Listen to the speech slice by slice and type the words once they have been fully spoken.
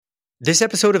This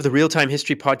episode of the Real Time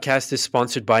History Podcast is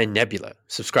sponsored by Nebula.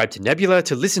 Subscribe to Nebula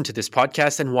to listen to this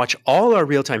podcast and watch all our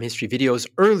real time history videos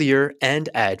earlier and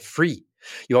ad-free.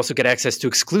 You also get access to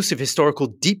exclusive historical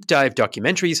deep dive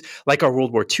documentaries like our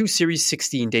World War II series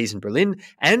 16 Days in Berlin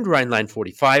and Rhineland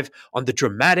 45 on the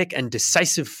dramatic and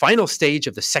decisive final stage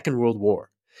of the Second World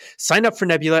War. Sign up for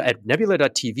Nebula at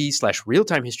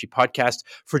nebula.tv/realtimehistorypodcast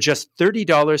for just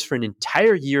 $30 for an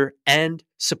entire year and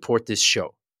support this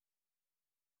show.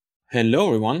 Hello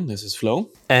everyone, this is Flo.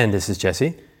 And this is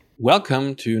Jesse.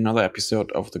 Welcome to another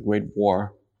episode of the Great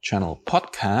War Channel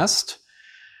podcast.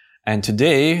 And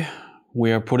today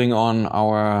we are putting on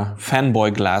our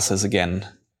fanboy glasses again.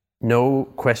 No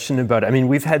question about it. I mean,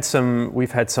 we've had some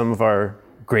of our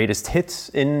greatest hits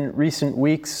in recent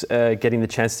weeks, getting the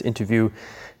chance to interview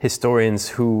historians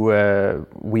who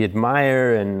we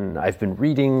admire and I've been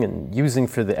reading and using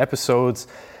for the episodes.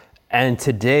 And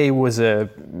today was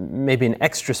maybe an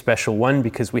extra special one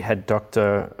because we had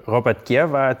Dr. Robert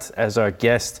Gerwarth as our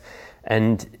guest,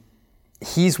 and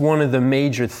he's one of the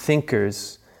major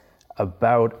thinkers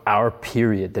about our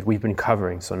period that we've been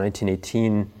covering. So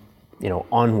 1918,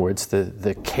 onwards,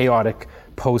 the chaotic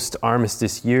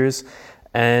post-armistice years.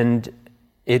 And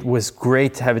it was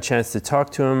great to have a chance to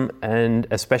talk to him and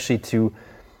especially to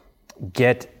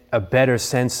get a better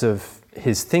sense of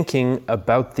his thinking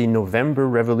about the November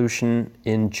Revolution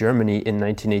in Germany in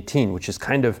 1918, which is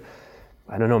kind of,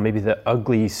 maybe the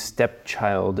ugly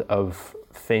stepchild of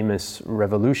famous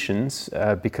revolutions,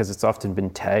 because it's often been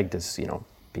tagged as,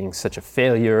 being such a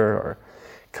failure or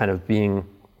kind of being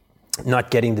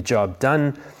not getting the job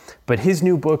done. But his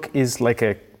new book is like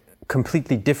a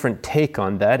completely different take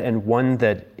on that, and one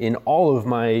that in all of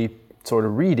my sort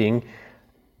of reading,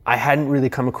 I hadn't really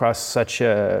come across such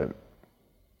a,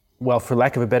 for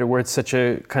lack of a better word, such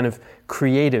a kind of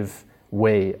creative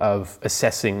way of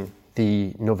assessing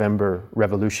the November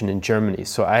Revolution in Germany.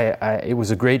 So it was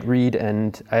a great read,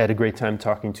 and I had a great time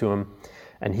talking to him,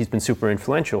 and he's been super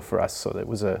influential for us. So it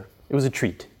was a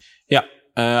treat. Yeah,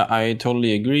 I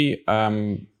totally agree.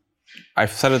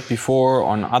 I've said it before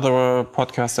on other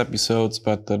podcast episodes,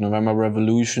 but the November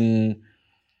Revolution,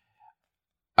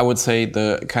 I would say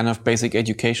the kind of basic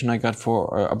education I got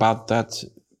about that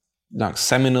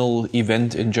seminal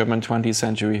event in German 20th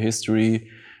century history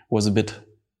was a bit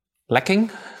lacking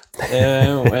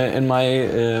in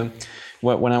my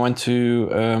when I went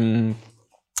to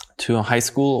high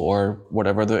school, or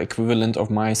whatever the equivalent of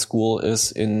my school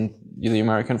is in the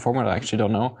American format. I actually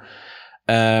don't know.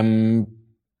 And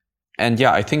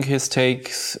yeah, I think his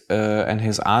takes and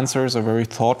his answers are very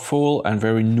thoughtful and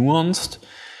very nuanced.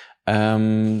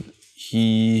 I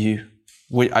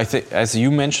think, as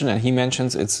you mentioned and he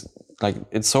mentions, it's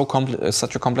so it's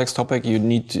such a complex topic. You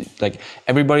need to,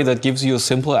 everybody that gives you a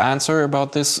simple answer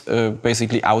about this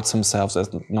basically outs themselves as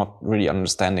not really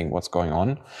understanding what's going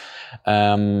on.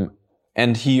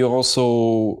 And he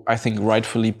also, I think,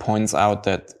 rightfully points out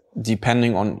that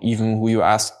depending on even who you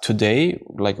ask today,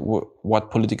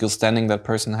 what political standing that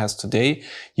person has today,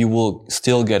 you will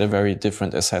still get a very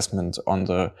different assessment on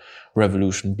the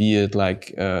revolution. Be it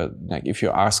if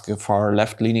you ask a far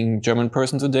left-leaning German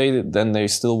person today, then they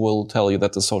still will tell you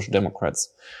that the Social Democrats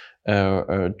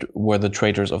were the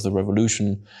traitors of the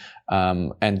revolution.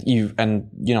 And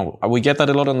we get that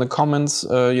a lot in the comments.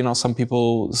 Some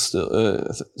people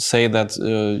say that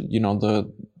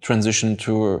the transition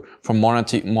from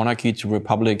monarchy to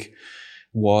republic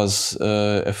was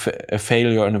a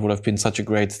failure, and it would have been such a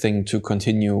great thing to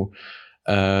continue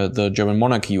the German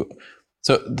monarchy.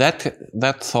 So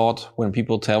that thought, when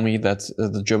people tell me that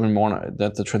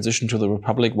that the transition to the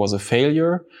republic was a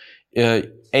failure,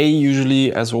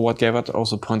 usually, as Robert Gerwarth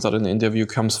also points out in the interview,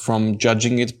 comes from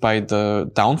judging it by the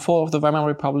downfall of the Weimar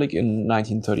Republic in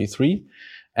 1933,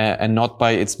 and not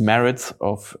by its merits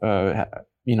of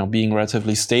being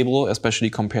relatively stable, especially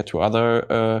compared to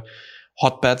other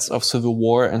hotbeds of civil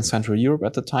war in Central Europe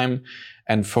at the time.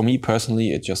 And for me personally,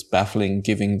 it's just baffling,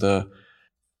 given the,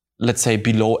 let's say,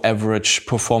 below average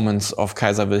performance of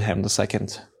Kaiser Wilhelm II.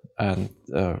 And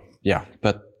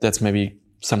but that's maybe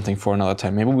something for another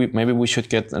time. Maybe we should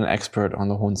get an expert on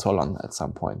the Hohenzollern at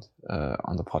some point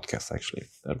on the podcast. Actually,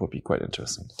 that would be quite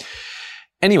interesting.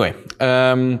 Anyway,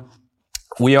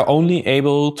 we are only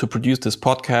able to produce this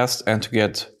podcast and to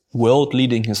get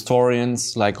world-leading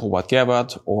historians like Robert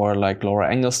Gerwarth or like Laura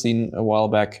Engelstein a while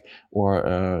back,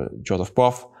 or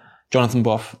Jonathan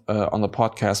Boff on the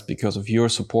podcast because of your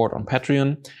support on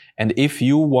Patreon. And if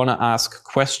you want to ask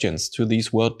questions to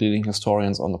these world-leading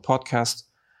historians on the podcast,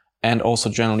 and also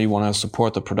generally want to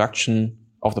support the production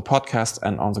of the podcast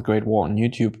and on The Great War on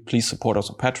YouTube, please support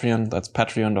us on Patreon. That's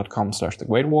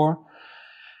patreon.com/thegreatwar.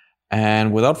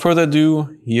 And without further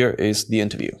ado, here is the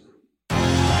interview.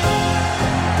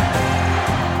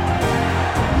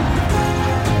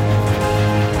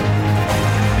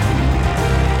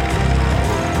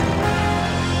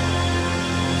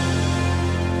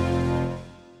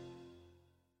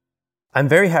 I'm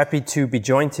very happy to be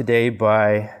joined today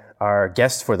by our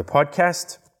guest for the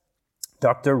podcast,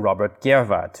 Dr. Robert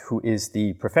Gerwarth, who is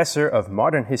the Professor of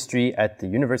Modern History at the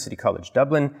University College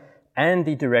Dublin and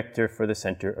the Director for the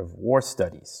Centre of War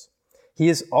Studies. He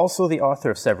is also the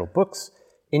author of several books,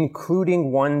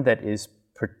 including one that is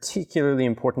particularly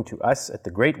important to us at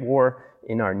the Great War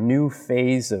in our new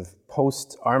phase of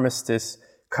post-armistice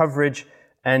coverage,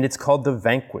 and it's called The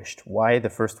Vanquished, Why the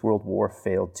First World War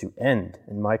Failed to End.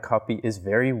 And my copy is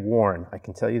very worn, I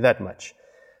can tell you that much.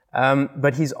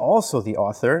 But he's also the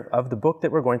author of the book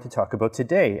that we're going to talk about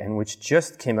today, and which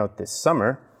just came out this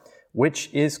summer, which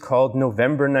is called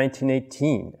November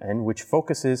 1918, and which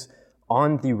focuses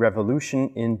on the revolution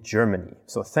in Germany.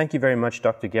 So thank you very much,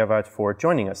 Dr. Gerwarth, for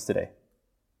joining us today.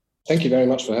 Thank you very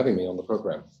much for having me on the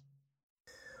program.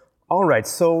 All right,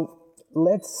 so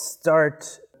let's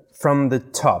start from the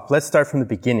top. Let's start from the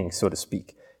beginning, so to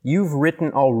speak. You've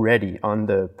written already on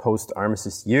the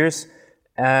post-armistice years.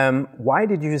 Why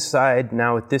did you decide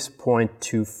now at this point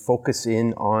to focus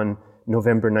in on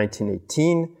November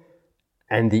 1918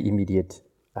 and the immediate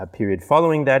period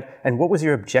following that? And what was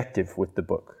your objective with the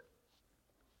book?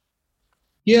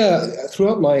 Yeah,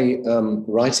 throughout my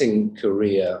writing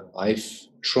career, I've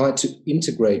tried to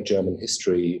integrate German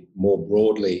history more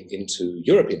broadly into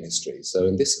European history. So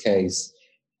in this case,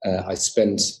 I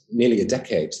spent nearly a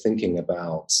decade thinking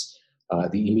about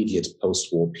the immediate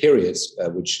post-war periods,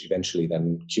 which eventually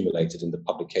then accumulated in the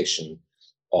publication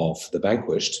of The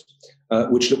Vanquished,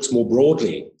 which looks more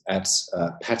broadly at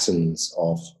patterns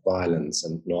of violence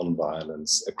and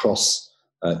non-violence across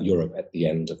Europe at the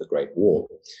end of the Great War.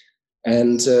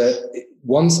 And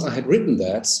once I had written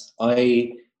that,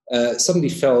 I suddenly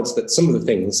felt that some of the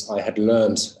things I had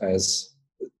learned as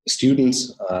a student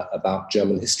about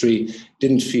German history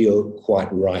didn't feel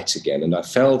quite right again. And I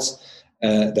felt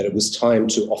that it was time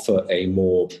to offer a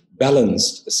more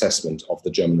balanced assessment of the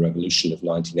German Revolution of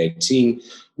 1918,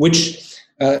 which,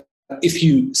 if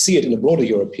you see it in a broader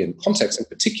European context, and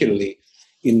particularly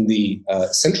in the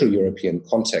Central European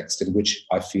context in which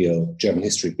I feel German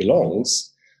history belongs,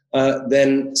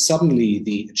 then suddenly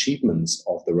the achievements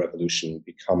of the revolution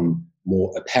become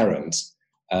more apparent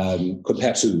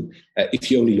compared to if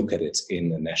you only look at it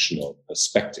in a national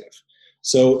perspective.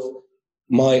 So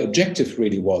my objective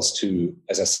really was to,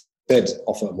 as I said,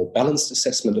 offer a more balanced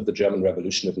assessment of the German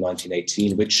Revolution of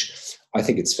 1918, which I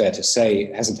think it's fair to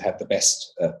say hasn't had the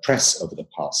best press over the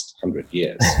past 100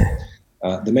 years.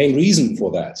 The main reason for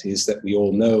that is that we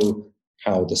all know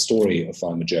how the story of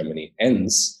Weimar Germany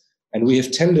ends, and we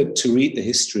have tended to read the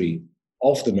history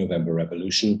of the November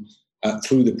Revolution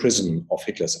through the prism of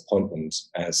Hitler's appointment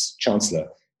as Chancellor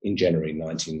in January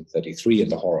 1933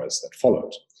 and the horrors that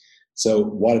followed. So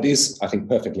while it is, I think,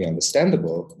 perfectly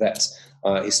understandable that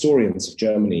historians of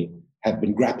Germany have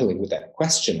been grappling with that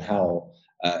question, how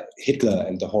Hitler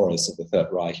and the horrors of the Third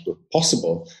Reich were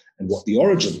possible and what the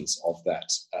origins of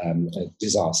that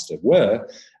disaster were,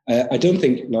 I don't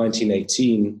think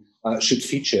 1918 should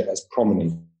feature as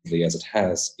prominently as it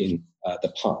has in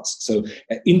the past. So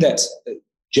in that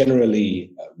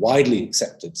generally widely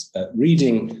accepted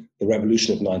reading, the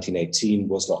revolution of 1918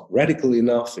 was not radical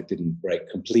enough. It didn't break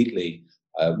completely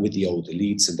with the old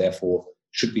elites, and therefore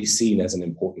should be seen as an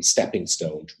important stepping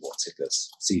stone towards Hitler's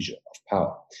seizure of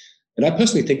power. And I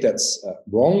personally think that's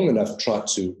wrong, and I've tried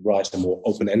to write a more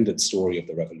open-ended story of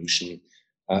the revolution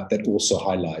that also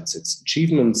highlights its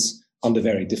achievements under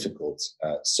very difficult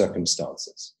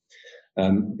circumstances.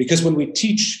 Because when we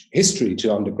teach history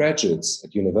to undergraduates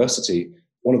at university,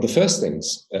 one of the first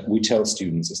things that we tell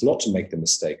students is not to make the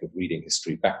mistake of reading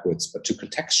history backwards, but to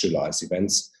contextualize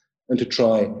events and to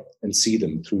try and see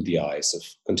them through the eyes of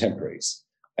contemporaries.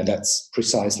 And that's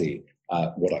precisely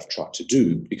what I've tried to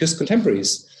do, because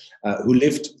contemporaries who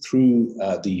lived through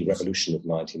the revolution of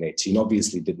 1918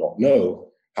 obviously did not know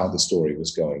how the story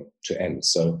was going to end.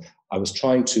 So I was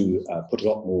trying to put a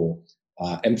lot more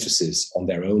emphasis on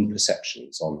their own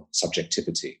perceptions, on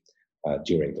subjectivity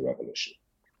during the revolution.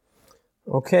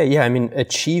 Okay, yeah, I mean,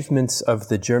 achievements of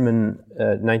the German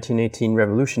 1918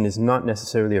 revolution is not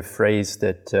necessarily a phrase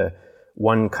that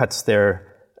one cuts their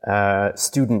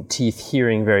student teeth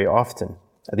hearing very often.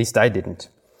 At least I didn't.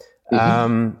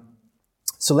 Mm-hmm.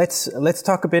 So let's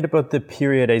talk a bit about the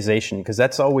periodization, because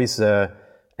that's always an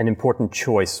important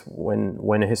choice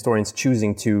when a historian's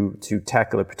choosing to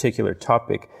tackle a particular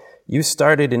topic. You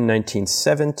started in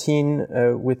 1917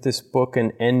 with this book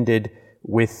and ended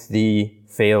with the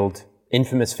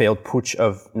infamous failed putsch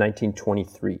of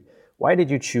 1923. Why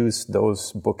did you choose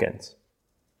those bookends?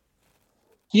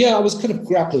 Yeah, I was kind of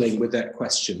grappling with that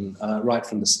question right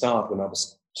from the start when I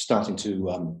was starting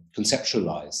to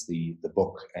conceptualize the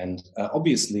book. And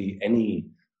obviously, any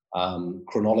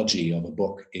chronology of a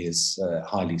book is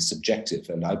highly subjective,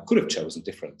 and I could have chosen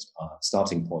different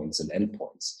starting points and end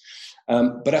points.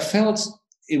 But I felt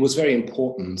it was very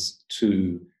important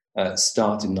to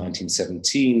start in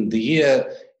 1917, the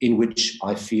year in which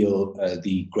I feel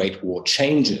the Great War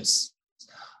changes.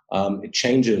 It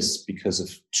changes because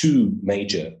of two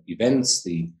major events,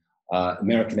 the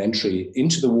American entry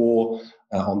into the war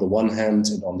on the one hand,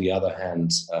 and on the other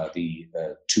hand, the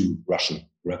two Russian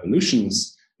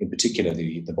revolutions, in particular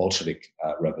the Bolshevik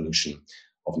Revolution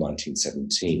of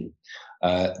 1917.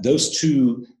 Those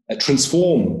two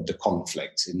transform the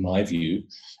conflict, in my view,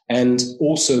 and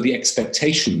also the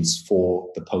expectations for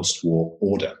the post-war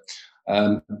order.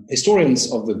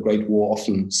 Historians of the Great War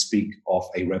often speak of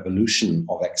a revolution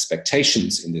of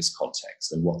expectations in this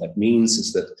context. And what that means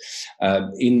is that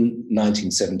in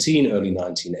 1917, early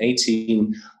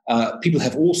 1918, people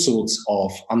have all sorts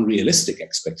of unrealistic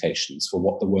expectations for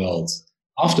what the world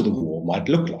after the war might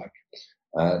look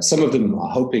like. Some of them are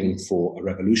hoping for a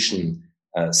revolution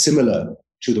similar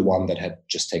to the one that had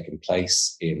just taken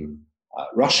place in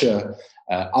Russia.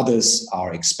 Others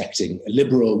are expecting a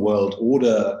liberal world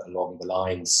order along the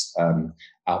lines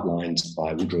outlined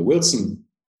by Woodrow Wilson.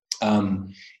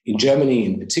 In Germany,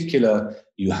 in particular,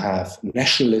 you have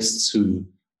nationalists who,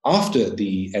 after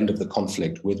the end of the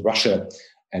conflict with Russia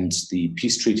and the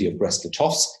peace treaty of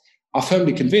Brest-Litovsk, are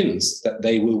firmly convinced that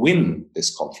they will win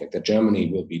this conflict, that Germany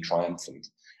will be triumphant,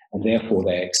 and therefore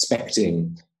they're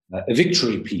expecting a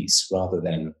victory peace rather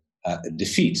than a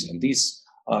defeat. And these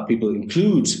people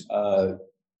include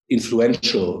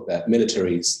influential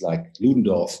militaries like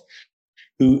Ludendorff,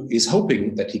 who is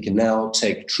hoping that he can now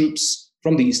take troops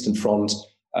from the Eastern Front,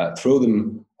 throw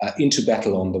them into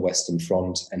battle on the Western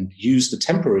Front, and use the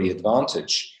temporary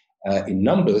advantage in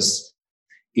numbers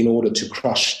in order to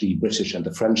crush the British and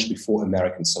the French before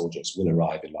American soldiers will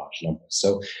arrive in large numbers.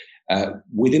 So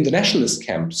within the nationalist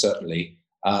camp, certainly,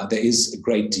 there is a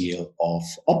great deal of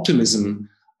optimism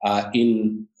at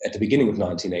the beginning of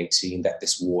 1918 that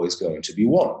this war is going to be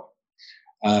won,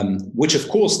 which of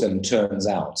course then turns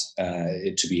out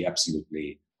to be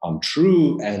absolutely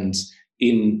untrue. And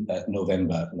in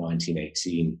November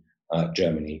 1918,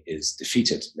 Germany is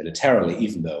defeated militarily,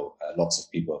 even though lots of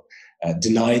people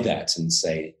deny that and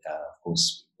say, of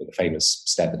course, with the famous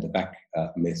stab in the back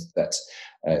myth, that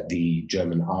the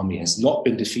German army has not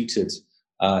been defeated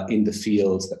in the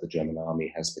field, that the German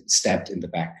army has been stabbed in the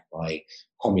back by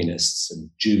communists and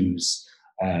Jews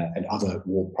and other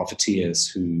war profiteers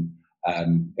who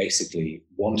basically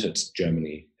wanted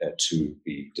Germany to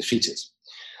be defeated.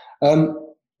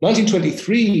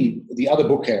 1923, the other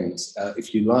bookend,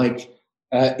 if you like,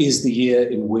 is the year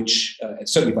in which,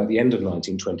 certainly by the end of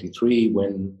 1923,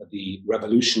 when the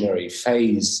revolutionary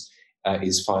phase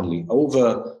is finally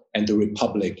over and the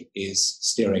Republic is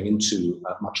steering into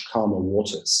much calmer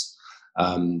waters.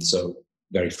 So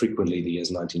very frequently, the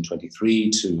years 1923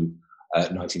 to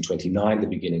 1929, the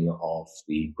beginning of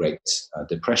the Great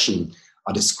Depression,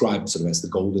 are described sort of as the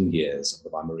golden years of the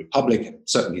Weimar Republic,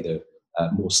 certainly the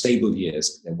more stable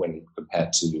years when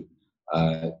compared to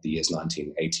the years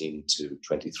 1918 to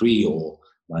 23 or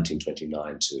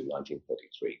 1929 to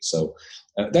 1933. So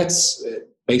that's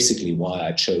basically why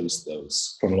I chose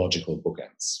those chronological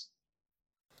bookends.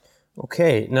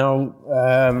 Okay, now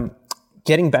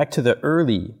getting back to the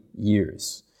early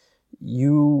years,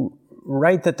 you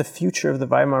write that the future of the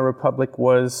Weimar Republic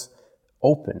was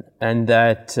open and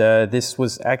that this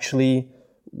was actually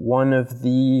one of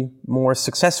the more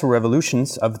successful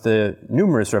revolutions of the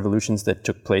numerous revolutions that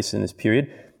took place in this period,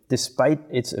 despite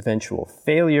its eventual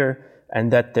failure,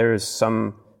 and that there's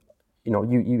some,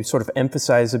 you sort of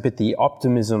emphasize a bit the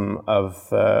optimism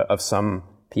of some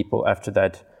people after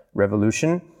that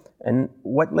revolution. And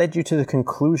what led you to the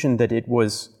conclusion that it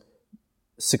was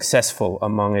successful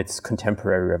among its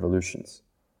contemporary revolutions?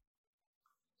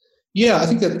 Yeah, I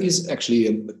think that is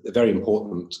actually a very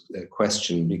important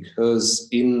question, because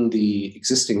in the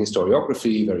existing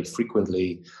historiography, very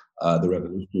frequently the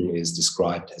revolution is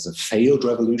described as a failed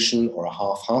revolution or a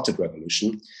half-hearted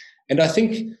revolution. And I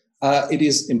think it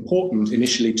is important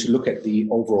initially to look at the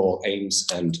overall aims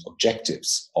and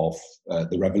objectives of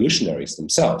the revolutionaries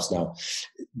themselves. Now,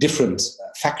 different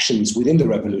factions within the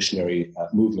revolutionary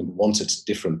movement wanted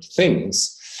different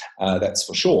things. that's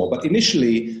for sure. But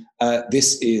initially,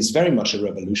 this is very much a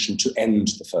revolution to end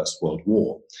the First World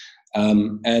War.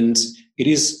 And it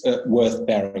is worth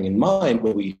bearing in mind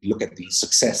when we look at the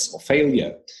success or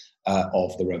failure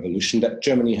of the revolution that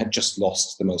Germany had just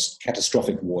lost the most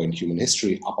catastrophic war in human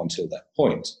history up until that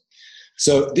point.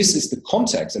 So this is the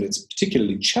context, and it's a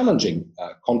particularly challenging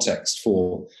context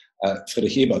for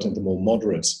Friedrich Ebert and the more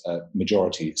moderate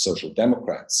majority Social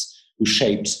Democrats who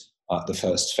shaped the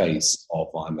first phase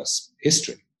of Weimar's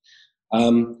history.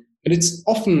 And it's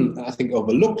often, I think,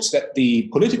 overlooked that the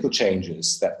political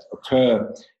changes that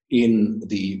occur in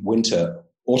the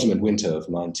autumn and winter of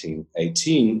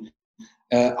 1918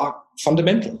 are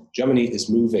fundamental. Germany is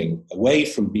moving away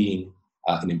from being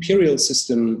an imperial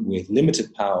system with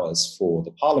limited powers for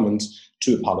the parliament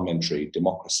to a parliamentary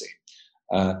democracy.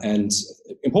 And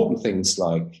important things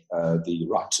like the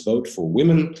right to vote for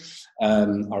women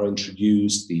are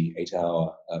introduced, the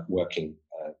 8-hour working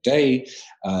day.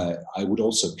 I would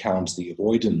also count the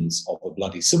avoidance of a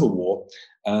bloody civil war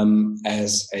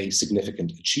as a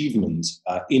significant achievement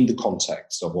in the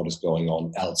context of what is going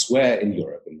on elsewhere in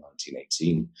Europe in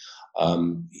 1918.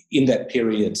 In that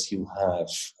period, you have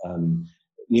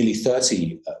nearly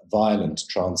 30 violent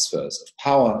transfers of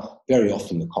power, very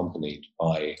often accompanied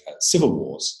by civil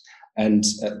wars, and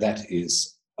that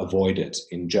is avoided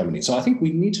in Germany. So I think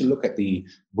we need to look at the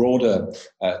broader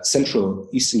Central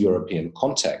Eastern European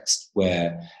context,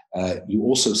 where you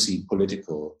also see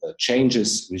political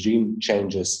changes, regime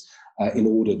changes, in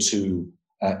order to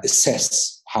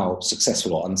assess how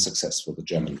successful or unsuccessful the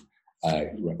German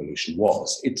revolution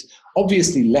was. It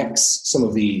obviously lacks some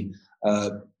of the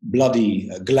bloody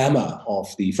glamour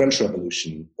of the French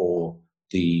Revolution or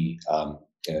the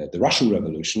Russian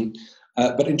Revolution,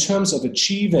 but in terms of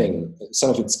achieving some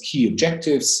of its key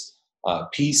objectives,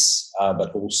 peace,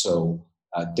 but also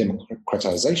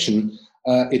democratization,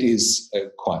 it is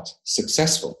quite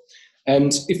successful.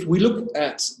 And if we look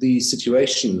at the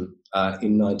situation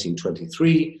in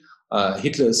 1923,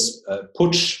 Hitler's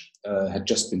putsch had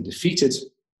just been defeated,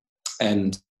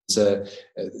 and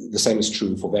the same is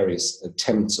true for various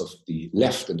attempts of the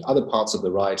left and other parts of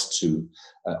the right to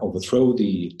overthrow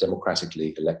the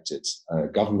democratically elected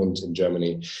government in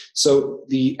Germany. So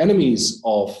the enemies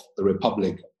of the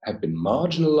Republic have been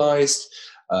marginalized.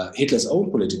 Hitler's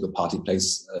own political party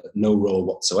plays no role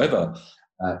whatsoever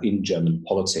in German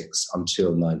politics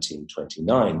until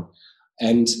 1929.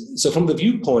 And so from the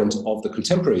viewpoint of the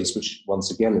contemporaries, which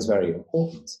once again is very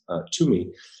important to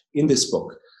me in this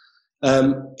book,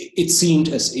 it seemed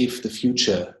as if the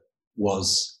future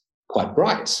was quite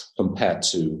bright compared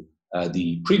to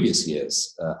the previous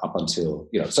years up until,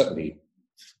 certainly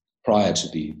prior to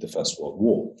the First World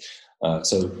War.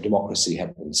 So democracy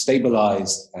had been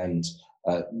stabilized, and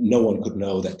no one could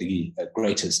know that the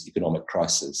greatest economic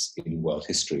crisis in world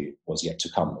history was yet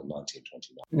to come in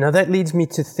 1929. Now that leads me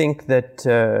to think that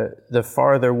the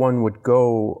farther one would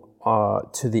go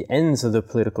to the ends of the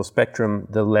political spectrum,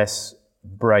 the less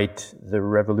bright the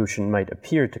revolution might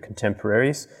appear to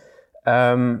contemporaries.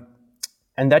 And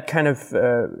that kind of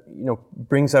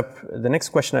brings up the next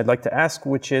question I'd like to ask,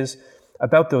 which is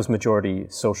about those majority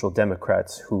social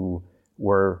democrats who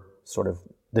were sort of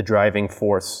the driving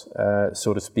force,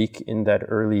 so to speak, in that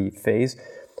early phase.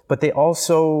 But they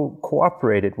also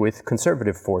cooperated with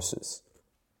conservative forces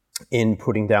in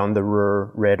putting down the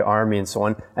Red Army and so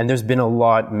on. And there's been a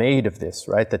lot made of this,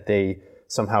 right? That they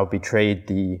somehow betrayed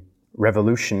the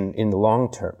revolution in the long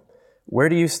term. Where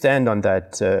do you stand on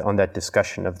that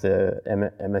discussion of the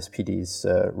MSPD's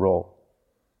role?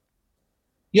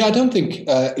 Yeah, I don't think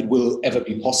it will ever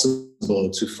be possible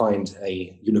to find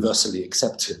a universally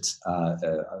accepted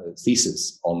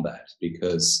thesis on that,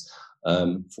 because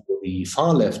for the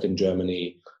far left in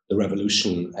Germany, the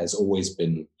revolution has always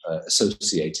been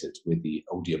associated with the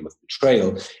odium of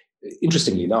betrayal.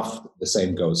 Interestingly enough, the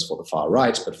same goes for the far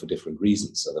right, but for different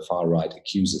reasons. So the far right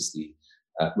accuses the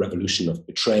revolution of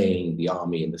betraying the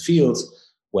army in the field,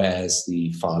 whereas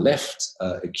the far left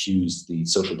accused the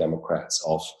Social Democrats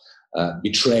of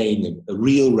betraying a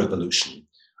real revolution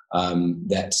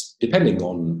that, depending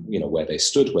on where they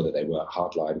stood, whether they were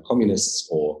hardline communists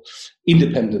or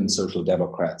independent Social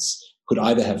Democrats, could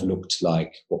either have looked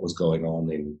like what was going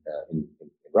on in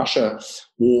Russia,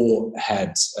 or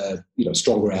had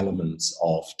stronger elements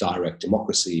of direct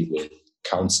democracy with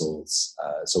councils,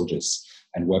 soldiers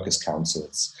and workers'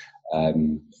 councils,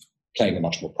 playing a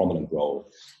much more prominent role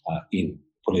in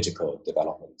political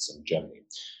developments in Germany.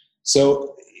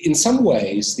 So in some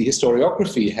ways, the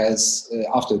historiography has,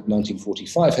 after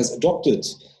 1945, has adopted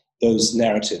those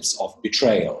narratives of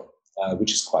betrayal,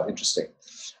 which is quite interesting.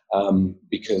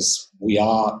 because we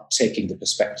are taking the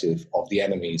perspective of the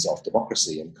enemies of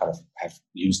democracy and kind of have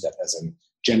used that as a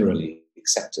generally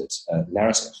accepted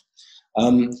narrative.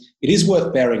 It is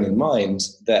worth bearing in mind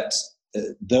that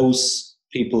those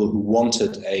people who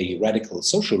wanted a radical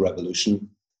social revolution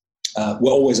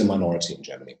were always a minority in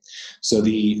Germany. So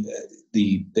the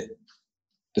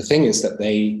thing is that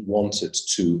they wanted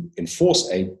to enforce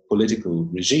a political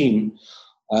regime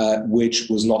which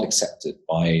was not accepted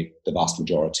by the vast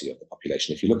majority of the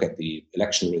population. If you look at the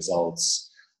election results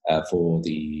for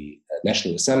the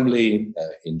National Assembly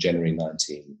in January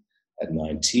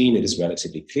 1919, it is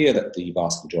relatively clear that the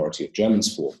vast majority of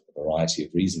Germans, for a variety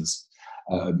of reasons,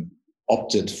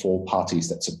 opted for parties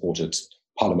that supported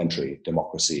parliamentary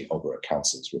democracy over a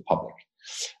council's republic.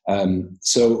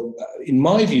 So in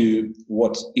my view,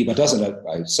 what Ebert does, and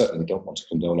I certainly don't want to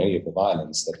condone any of the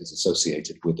violence that is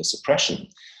associated with the suppression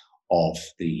of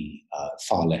the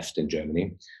far left in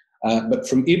Germany, but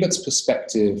from Ebert's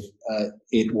perspective,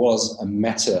 it was a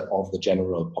matter of the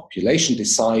general population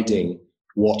deciding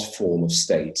what form of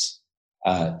state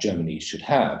Germany should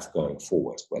have going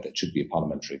forward, whether it should be a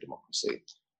parliamentary democracy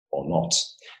or not.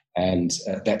 And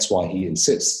that's why he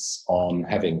insists on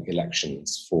having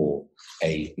elections for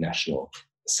a national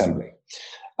assembly.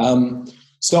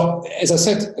 So, as I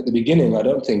said at the beginning, I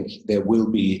don't think there will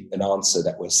be an answer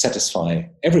that will satisfy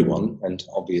everyone, and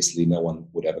obviously no one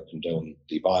would ever condone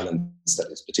the violence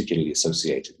that is particularly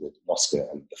associated with Moscow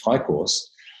and the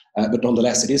Freikorps. But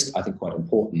nonetheless, it is, I think, quite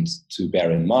important to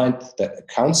bear in mind that a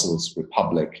council's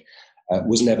republic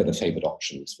was never the favored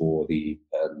option for the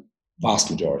vast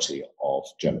majority of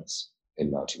Germans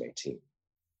in 1918.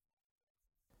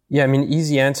 Yeah, I mean,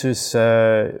 easy answers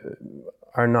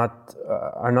are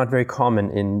not very common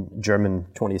in German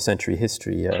 20th century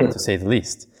history, to say the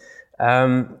least.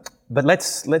 But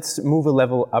let's move a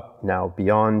level up now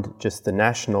beyond just the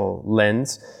national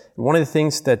lens. One of the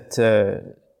things that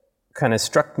kind of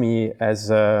struck me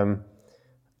as a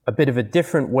bit of a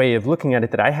different way of looking at it,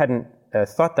 that I hadn't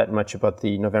thought that much about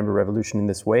the November Revolution in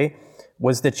this way,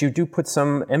 was that you do put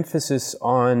some emphasis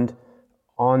on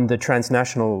the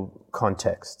transnational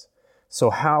context. So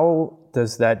how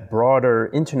does that broader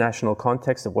international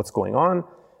context of what's going on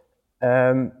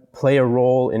play a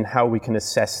role in how we can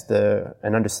assess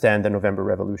and understand the November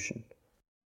Revolution?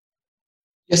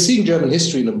 Yes, seeing German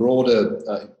history in a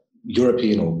broader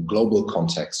European or global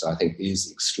context, I think,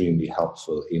 is extremely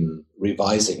helpful in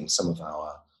revising some of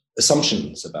our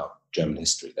assumptions about German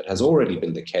history. That has already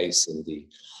been the case in the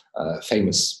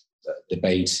famous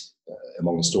debate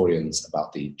among historians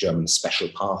about the German special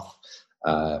path,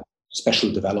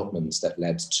 special developments that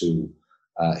led to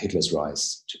Hitler's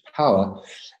rise to power,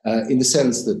 in the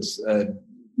sense that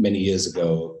many years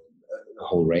ago, a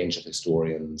whole range of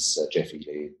historians, Jeff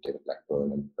Ely, David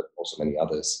Blackburn, but also many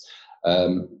others,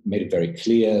 made it very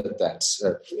clear that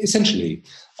essentially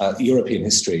European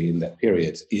history in that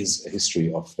period is a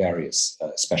history of various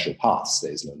special paths.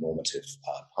 There is no normative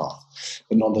path.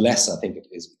 But nonetheless, I think it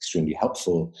is extremely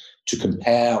helpful to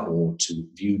compare or to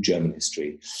view German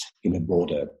history in a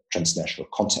broader transnational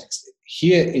context.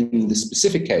 Here, in the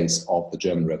specific case of the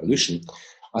German Revolution,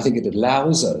 I think it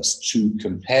allows us to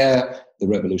compare the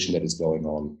revolution that is going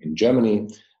on in Germany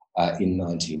in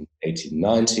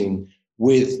 1819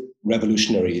 with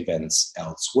revolutionary events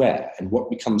elsewhere. And what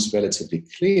becomes relatively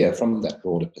clear from that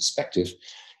broader perspective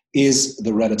is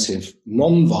the relative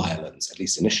non-violence, at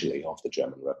least initially, of the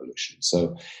German Revolution.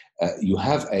 So you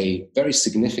have a very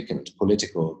significant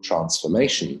political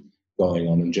transformation going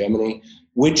on in Germany,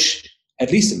 which,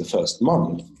 at least in the first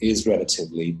month, is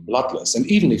relatively bloodless. And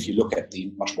even if you look at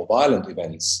the much more violent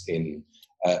events in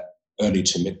early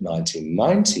to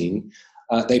mid-1919,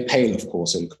 they pale, of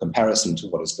course, in comparison to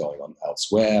what is going on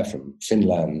elsewhere, from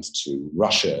Finland to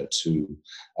Russia to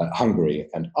Hungary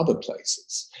and other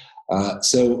places.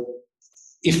 So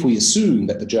if we assume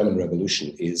that the German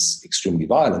Revolution is extremely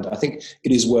violent, I think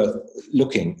it is worth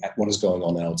looking at what is going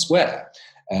on elsewhere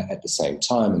at the same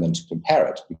time and then to compare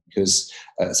it, because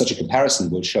such a comparison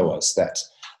will show us that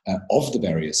of the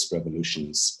various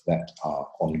revolutions that are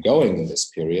ongoing in this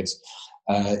period,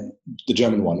 the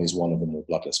German one is one of the more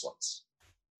bloodless ones.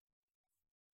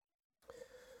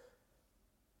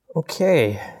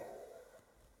 Okay.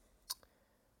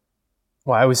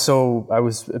 Well, I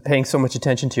was paying so much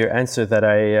attention to your answer that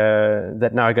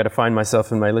that now I got to find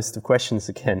myself in my list of questions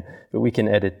again. But we can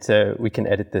edit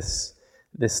this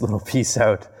little piece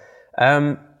out.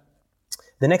 The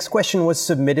next question was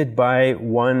submitted by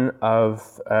one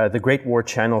of the Great War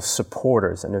Channel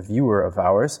supporters and a viewer of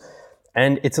ours.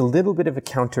 And it's a little bit of a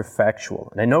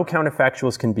counterfactual. And I know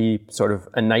counterfactuals can be sort of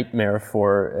a nightmare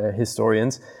for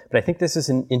historians, but I think this is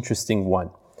an interesting one.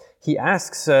 He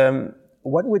asks,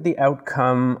 what would the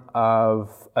outcome of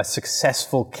a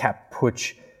successful Kapp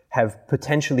putsch have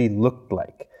potentially looked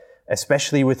like,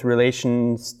 especially with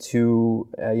relations to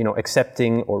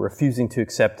accepting or refusing to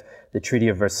accept the Treaty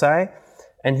of Versailles?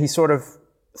 And he sort of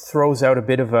throws out a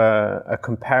bit of a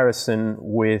comparison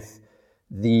with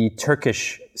the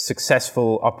Turkish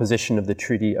successful opposition of the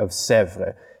Treaty of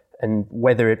Sèvres, and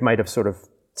whether it might have sort of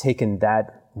taken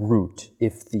that route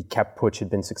if the Kapp putsch had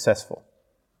been successful.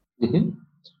 Mm-hmm.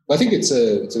 I think it's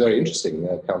a very interesting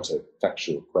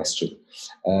counterfactual question.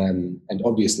 And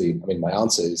obviously, I mean, my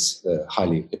answer is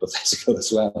highly hypothetical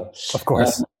as well. Of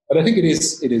course. But I think it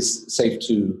is safe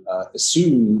to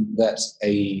assume that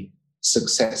a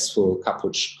successful Kapp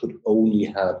putsch could only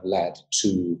have led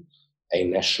to a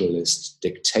nationalist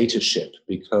dictatorship,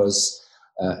 because,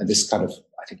 and this kind of,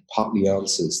 I think, partly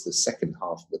answers the second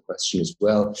half of the question as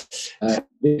well.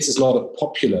 This is not a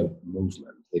popular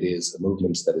movement. It is a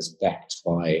movement that is backed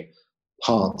by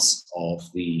parts of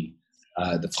the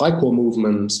Freikorps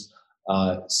movement.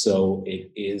 So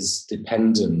it is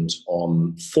dependent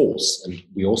on force. And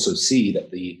we also see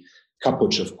that the Kapp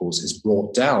putsch, of course, is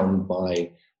brought down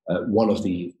by one of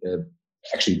the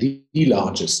actually the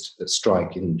largest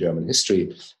strike in German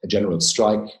history, a general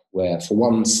strike where for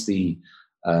once the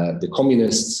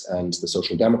communists and the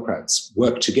social democrats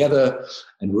work together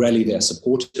and rally their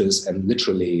supporters, and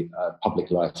literally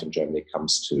public life in Germany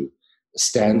comes to a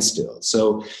standstill.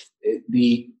 So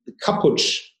the Kapp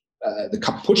putsch, the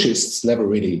Kapp putschists never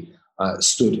really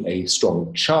stood a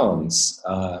strong chance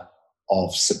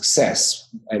of success.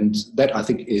 And that, I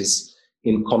think, is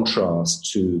in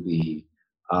contrast to the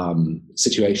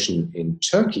situation in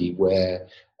Turkey, where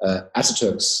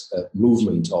Ataturk's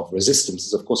movement of resistance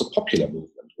is, of course, a popular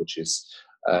movement, which is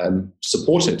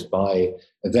supported by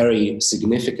a very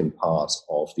significant part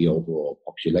of the overall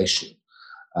population,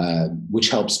 which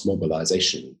helps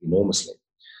mobilization enormously.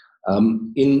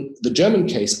 In the German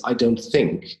case, I don't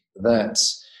think that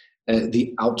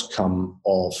the outcome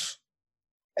of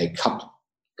a Kapp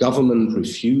government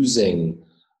refusing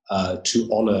to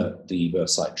honor the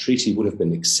Versailles Treaty would have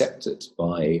been accepted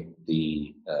by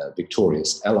the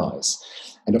victorious allies.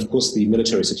 And of course, the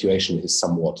military situation is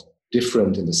somewhat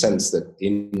different in the sense that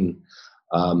in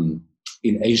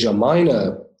Asia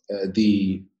Minor,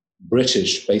 the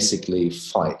British basically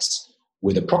fight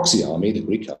with a proxy army, the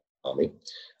Greek army,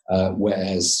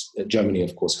 whereas Germany,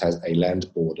 of course, has a land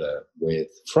border with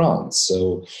France.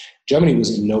 So Germany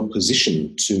was in no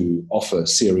position to offer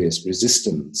serious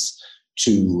resistance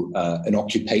to an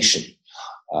occupation,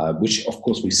 which, of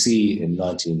course, we see in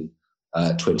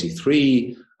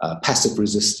 1923. Passive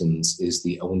resistance is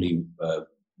the only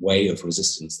way of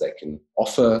resistance they can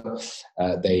offer.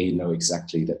 They know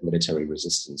exactly that military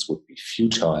resistance would be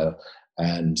futile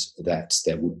and that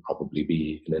there would probably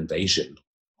be an invasion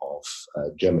of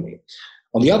Germany.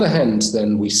 On the other hand,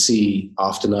 then we see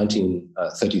after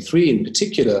 1933 in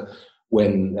particular,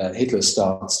 when Hitler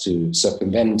starts to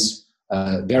circumvent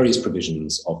various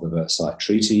provisions of the Versailles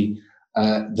Treaty,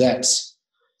 that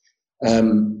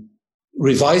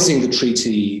revising the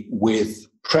treaty with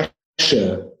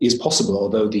pressure is possible,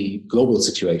 although the global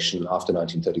situation after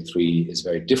 1933 is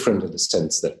very different in the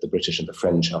sense that the British and the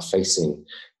French are facing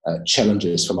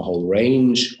challenges from a whole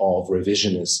range of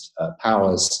revisionist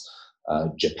powers,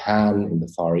 Japan in the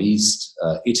Far East,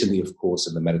 Italy, of course,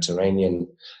 in the Mediterranean,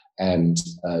 and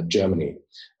Germany.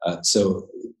 So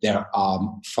there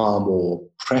are far more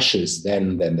pressures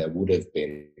then than there would have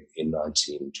been in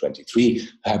 1923,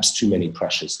 perhaps too many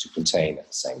pressures to contain at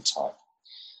the same time.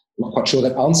 I'm not quite sure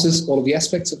that answers all of the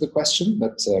aspects of the question,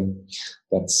 but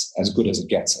that's as good as it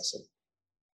gets, I think.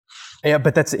 Yeah,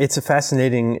 but it's a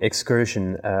fascinating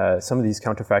excursion. Some of these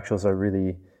counterfactuals are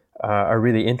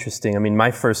really interesting. I mean, my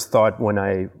first thought when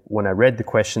I read the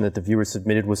question that the viewer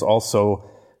submitted was also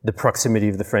the proximity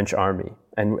of the French army.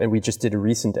 And we just did a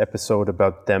recent episode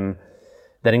about them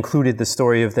that included the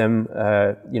story of them,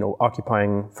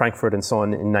 occupying Frankfurt and so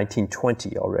on in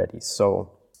 1920 already.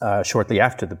 So shortly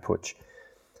after the putsch.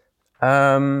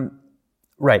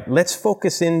 Right. Let's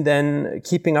focus in then,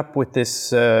 keeping up with this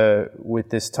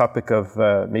topic of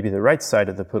maybe the right side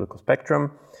of the political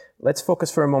spectrum. Let's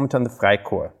focus for a moment on the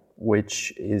Freikorps,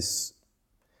 which is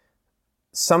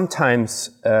sometimes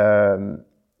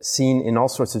seen in all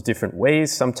sorts of different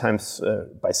ways. Sometimes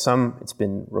by some it's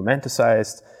been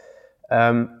romanticized.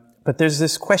 But there's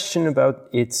this question about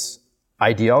its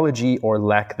ideology or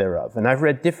lack thereof. And I've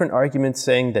read different arguments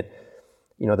saying that,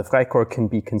 the Freikorps can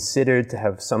be considered to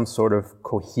have some sort of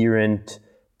coherent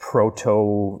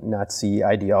proto-Nazi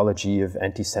ideology of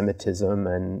anti-Semitism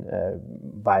and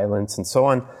violence and so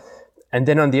on. And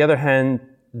then on the other hand,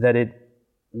 that it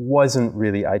wasn't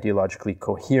really ideologically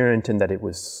coherent and that it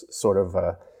was sort of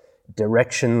a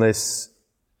directionless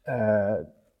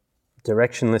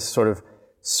sort of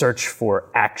search for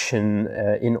action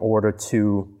in order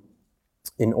to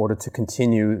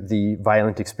continue the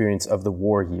violent experience of the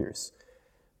war years.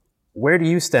 Where do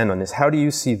you stand on this? How do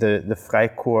you see the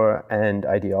Freikorps and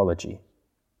ideology?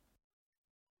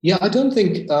 Yeah, I don't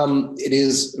think it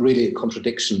is really a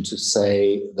contradiction to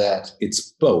say that it's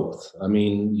both. I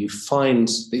mean, you find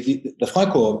the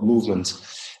Freikorps movement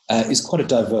is quite a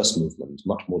diverse movement,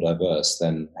 much more diverse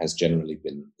than has generally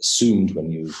been assumed when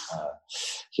you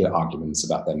hear arguments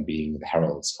about them being the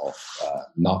heralds of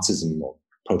Nazism or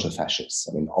proto-fascists.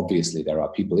 I mean, obviously there are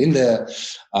people in there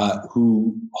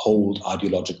who hold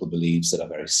ideological beliefs that are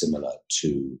very similar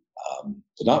to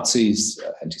the Nazis.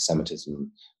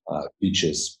 Anti-Semitism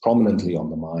features prominently on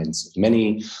the minds of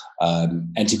many.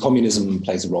 Anti-communism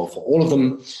plays a role for all of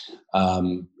them.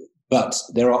 But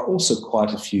there are also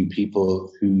quite a few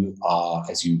people who are,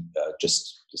 as you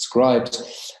just described,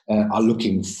 are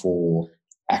looking for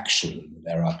action.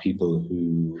 There are people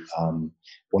who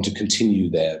want to continue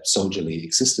their soldierly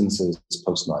existences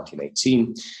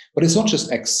post-1918. But it's not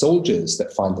just ex-soldiers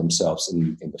that find themselves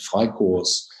in the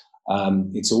Freikorps.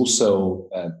 It's also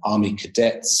army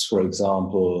cadets, for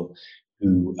example,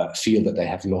 who feel that they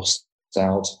have lost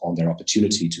out on their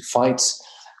opportunity to fight.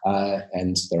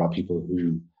 And there are people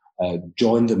who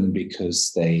join them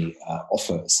because they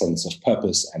offer a sense of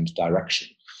purpose and direction.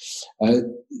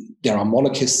 There are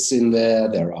monarchists in there,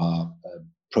 there are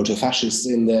proto-fascists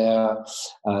in there.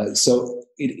 So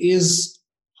it is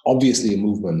obviously a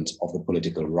movement of the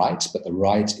political right, but the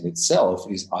right in itself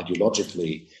is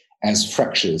ideologically as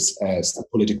fractious as the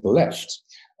political left.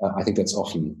 I think that's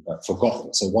often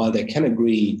forgotten. So while they can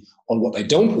agree on what they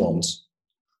don't want,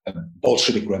 a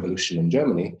Bolshevik revolution in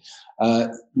Germany,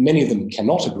 many of them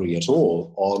cannot agree at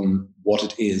all on what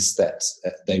it is that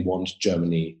they want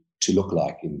Germany to look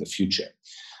like in the future.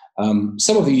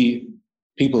 Some of the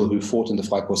people who fought in the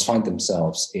Freikorps find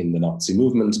themselves in the Nazi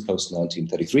movement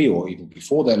post-1933 or even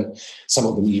before then, some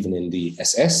of them even in the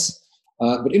SS.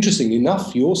 But interestingly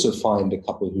enough, you also find a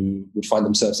couple who would find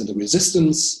themselves in the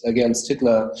resistance against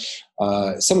Hitler.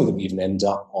 Some of them even end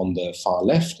up on the far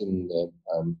left in the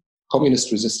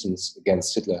communist resistance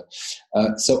against Hitler.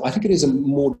 So I think it is a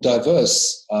more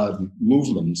diverse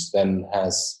movement than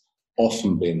has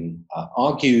often been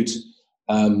argued.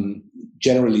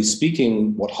 Generally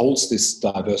speaking, what holds this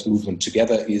diverse movement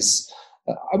together is,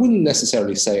 I wouldn't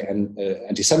necessarily say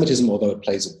anti-Semitism, although it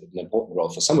plays an important role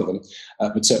for some of them,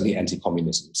 but certainly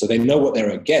anti-communism. So they know what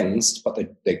they're against, but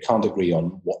they can't agree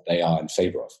on what they are in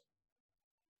favor of.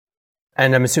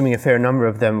 And I'm assuming a fair number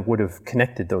of them would have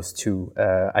connected those two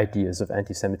ideas of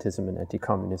anti-Semitism and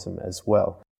anti-communism as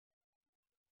well.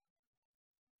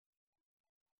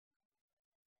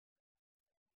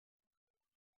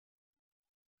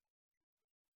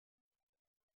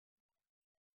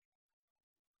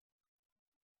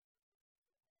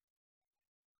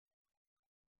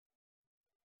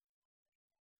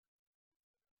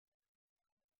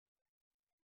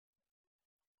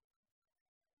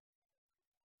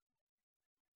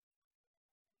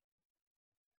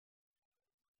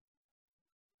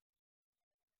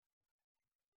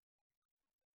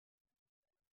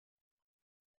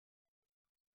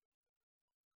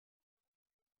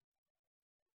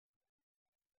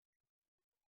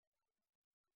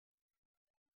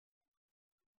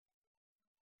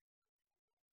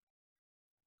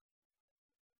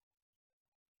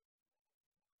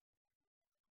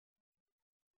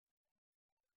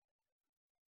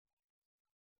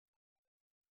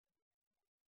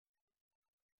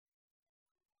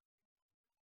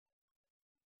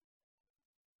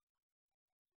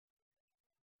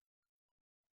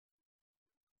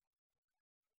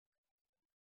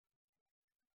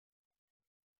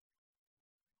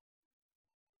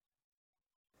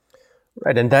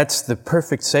 Right, and that's the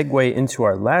perfect segue into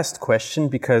our last question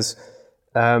because,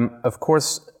 of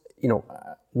course,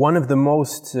 one of the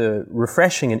most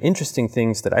refreshing and interesting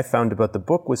things that I found about the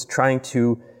book was trying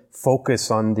to focus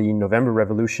on the November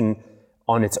Revolution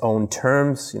on its own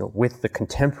terms, with the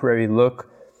contemporary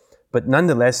look. But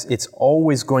nonetheless, it's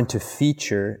always going to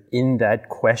feature in that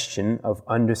question of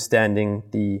understanding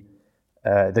the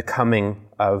coming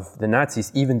of the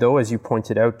Nazis, even though, as you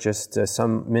pointed out just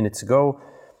some minutes ago,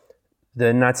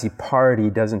 the Nazi Party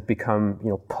doesn't become,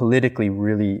 politically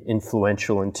really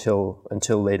influential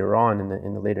until later on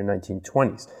in the later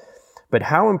 1920s. But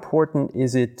how important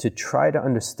is it to try to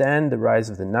understand the rise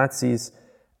of the Nazis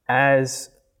as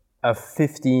a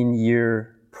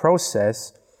 15-year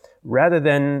process, rather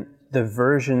than the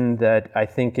version that I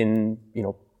think in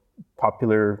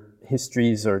popular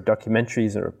histories or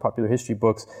documentaries or popular history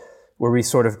books, where we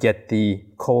sort of get the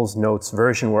Coles Notes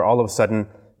version, where all of a sudden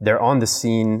they're on the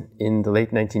scene in the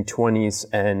late 1920s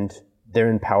and they're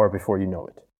in power before you know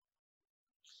it.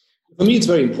 For me, it's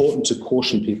very important to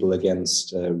caution people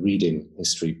against reading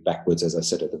history backwards, as I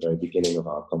said at the very beginning of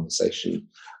our conversation.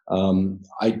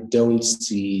 I don't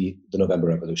see the November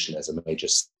Revolution as a major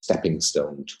stepping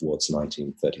stone towards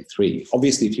 1933.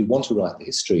 Obviously, if you want to write the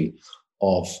history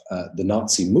of the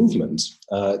Nazi movement,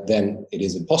 then it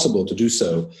is impossible to do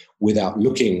so without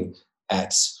looking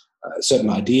at certain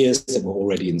ideas that were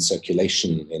already in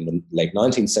circulation in the late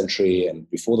 19th century and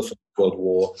before the First World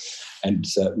War, and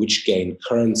which gained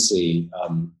currency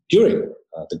during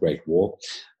the Great War.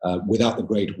 Without the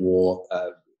Great War,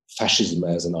 fascism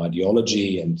as an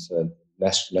ideology and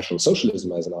National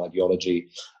Socialism as an ideology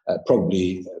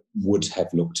probably would have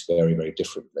looked very, very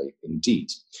differently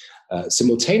indeed.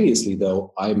 Simultaneously,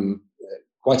 though, I'm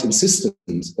quite insistent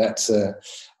that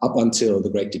up until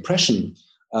the Great Depression,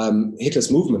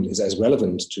 Hitler's movement is as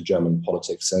relevant to German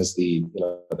politics as the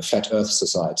Flat Earth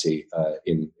Society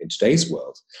in today's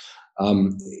world.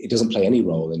 It doesn't play any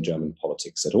role in German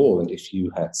politics at all. And if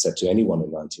you had said to anyone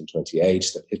in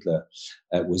 1928 that Hitler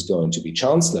was going to be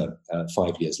Chancellor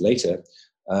 5 years later,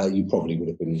 you probably would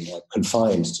have been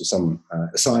confined to some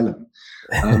asylum,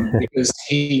 because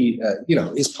he,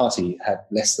 his party had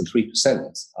less than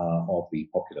 3% of the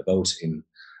popular vote in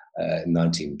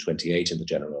 1928 in the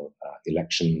general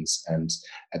elections, and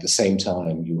at the same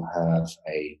time you have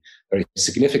a very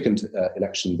significant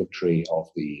election victory of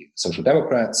the Social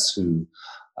Democrats,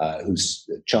 whose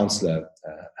Chancellor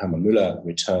Hermann Müller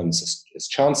returns as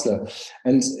Chancellor.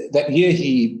 And that year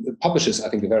he publishes, I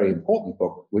think, a very important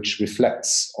book which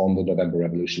reflects on the November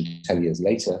Revolution 10 years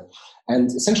later. And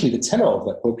essentially the tenor of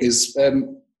that book is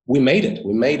we made it.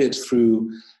 We made it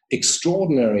through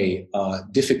extraordinary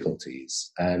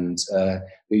difficulties, and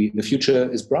the future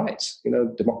is bright.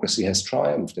 Democracy has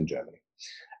triumphed in Germany.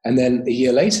 And then a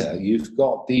year later, you've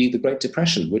got the Great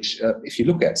Depression, which, if you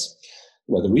look at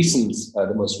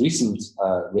the most recent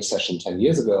recession 10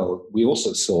 years ago, we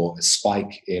also saw a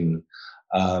spike in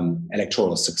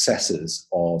electoral successes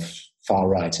of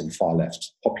far-right and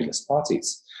far-left populist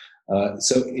parties.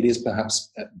 So it is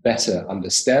perhaps better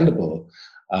understandable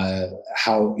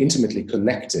how intimately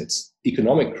connected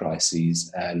economic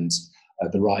crises and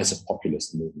the rise of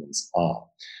populist movements are.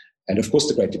 And of course,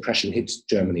 the Great Depression hit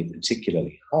Germany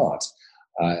particularly hard.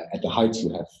 At the height,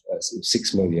 you have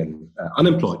 6 million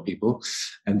unemployed people,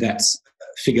 and that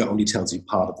figure only tells you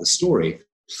part of the story,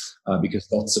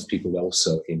 because lots of people were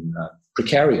also in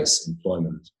precarious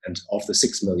employment. And of the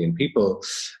 6 million people,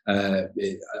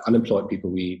 unemployed people,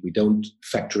 we don't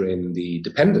factor in the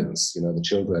dependents, the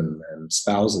children and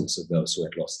spouses of those who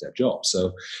had lost their jobs.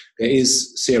 So there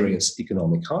is serious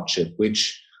economic hardship,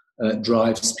 which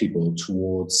drives people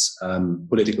towards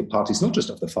political parties, not just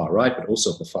of the far right, but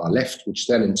also of the far left, which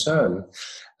then in turn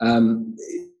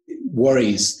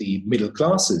worries the middle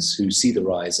classes who see the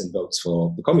rise in votes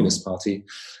for the Communist Party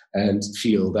and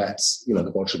feel that,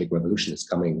 the Bolshevik Revolution is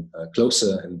coming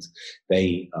closer. And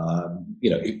they,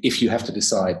 if you have to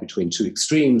decide between two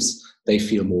extremes, they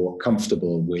feel more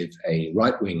comfortable with a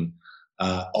right-wing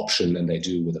option than they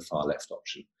do with a far-left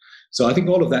option. So I think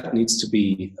all of that needs to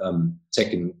be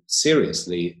taken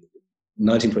seriously.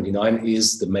 1929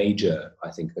 is the major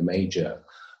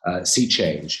sea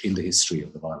change in the history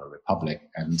of the Weimar Republic.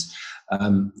 And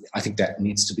I think that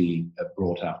needs to be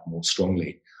brought out more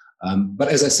strongly. But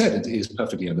as I said, it is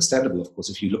perfectly understandable, of course,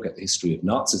 if you look at the history of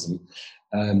Nazism,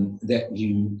 that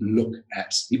you look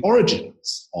at the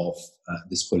origins of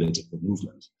this political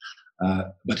movement.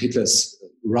 But Hitler's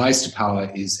rise to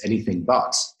power is anything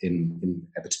but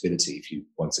inevitability if you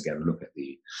once again look at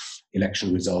the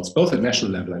election results, both at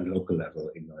national level and local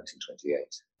level in 1928.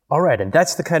 All right, and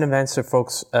that's the kind of answer,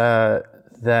 folks,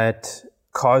 that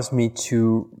caused me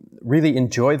to really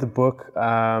enjoy the book.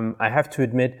 I have to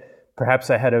admit, perhaps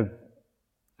I had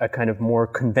a kind of more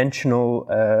conventional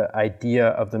idea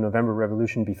of the November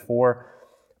Revolution before,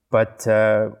 but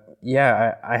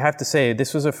I have to say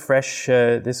this was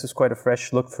quite a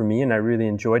fresh look for me, and I really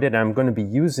enjoyed it. I'm going to be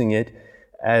using it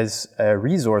as a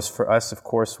resource for us, of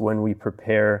course, when we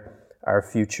prepare our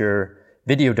future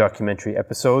video documentary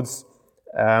episodes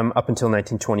up until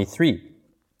 1923.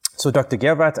 So, Dr.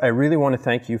 Gerwarth, I really want to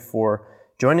thank you for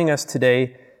joining us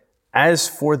today. As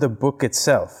for the book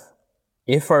itself,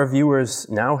 if our viewers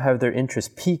now have their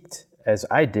interest piqued, as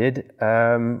I did,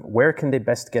 where can they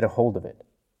best get a hold of it?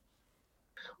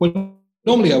 Well,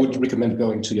 Normally, I would recommend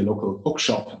going to your local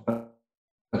bookshop, but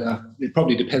it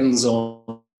probably depends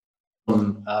on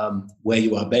where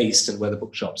you are based and whether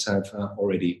bookshops have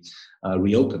already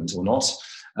reopened or not.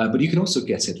 But you can also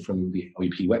get it from the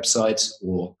OUP website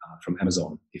or from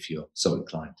Amazon if you're so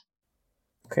inclined.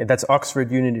 Okay, that's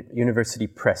Oxford University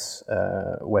Press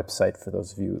website for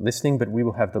those of you listening, but we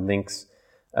will have the links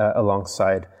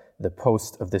alongside the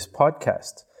post of this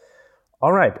podcast.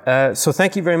 All right, so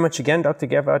thank you very much again, Dr.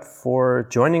 Gerwarth, for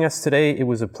joining us today. It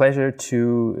was a pleasure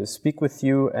to speak with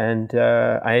you, and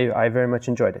I very much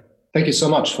enjoyed it. Thank you so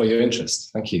much for your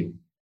interest. Thank you.